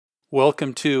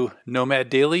Welcome to Nomad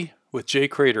Daily with Jay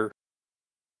Crater.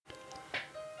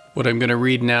 What I'm going to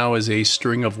read now is a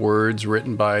string of words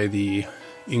written by the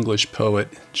English poet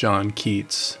John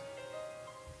Keats.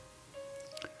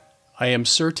 I am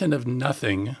certain of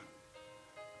nothing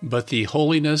but the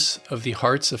holiness of the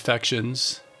heart's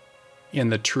affections and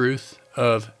the truth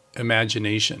of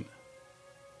imagination.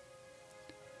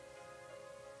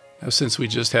 Now, since we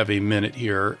just have a minute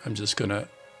here, I'm just going to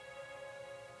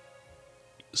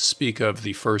speak of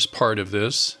the first part of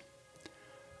this.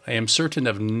 I am certain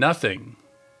of nothing.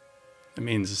 It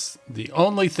means the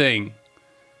only thing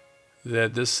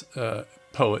that this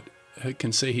poet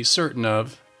can say he's certain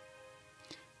of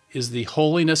is the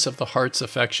holiness of the heart's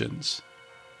affections.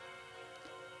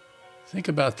 Think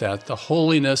about that, the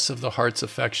holiness of the heart's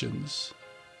affections.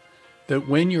 That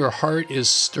when your heart is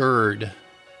stirred,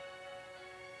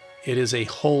 it is a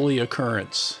holy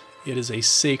occurrence. It is a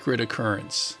sacred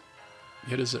occurrence.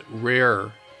 It is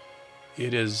rare.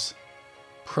 It is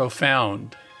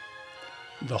profound.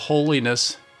 The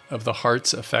holiness of the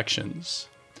heart's affections.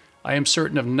 I am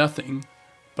certain of nothing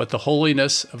but the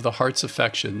holiness of the heart's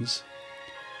affections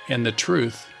and the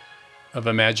truth of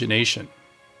imagination.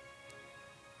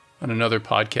 On another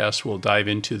podcast, we'll dive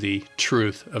into the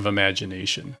truth of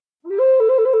imagination.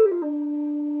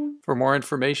 For more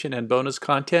information and bonus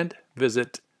content,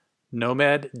 visit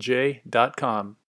nomadj.com.